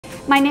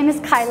My name is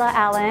Kyla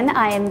Allen.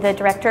 I am the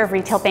Director of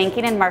Retail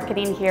Banking and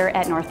Marketing here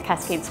at North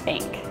Cascade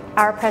Bank.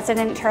 Our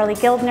president, Charlie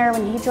Gildner,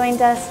 when he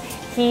joined us,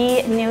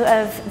 he knew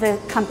of the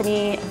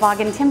company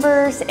Vaagen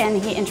Timbers and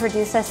he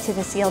introduced us to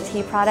the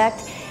CLT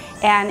product.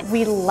 And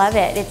we love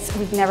it.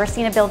 We've never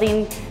seen a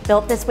building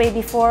built this way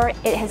before.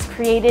 It has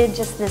created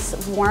just this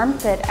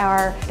warmth that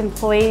our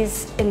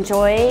employees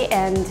enjoy,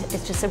 and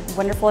it's just a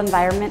wonderful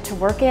environment to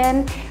work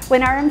in.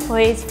 When our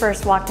employees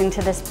first walked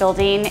into this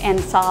building and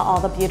saw all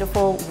the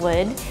beautiful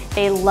wood,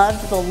 they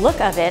loved the look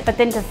of it, but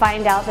then to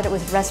find out that it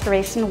was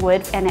restoration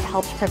wood and it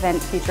helped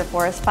prevent future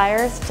forest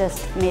fires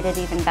just made it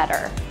even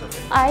better.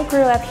 I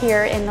grew up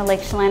here in the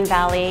Lake Chelan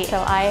Valley,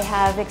 so I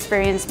have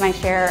experienced my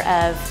share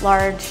of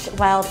large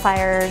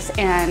wildfires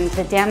and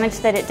the damage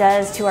that it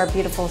does to our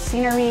beautiful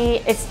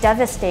scenery. It's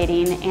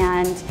devastating,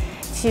 and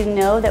to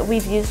know that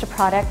we've used a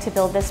product to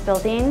build this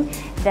building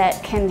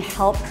that can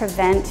help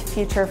prevent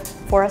future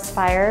forest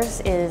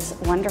fires is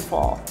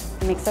wonderful.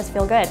 It makes us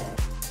feel good.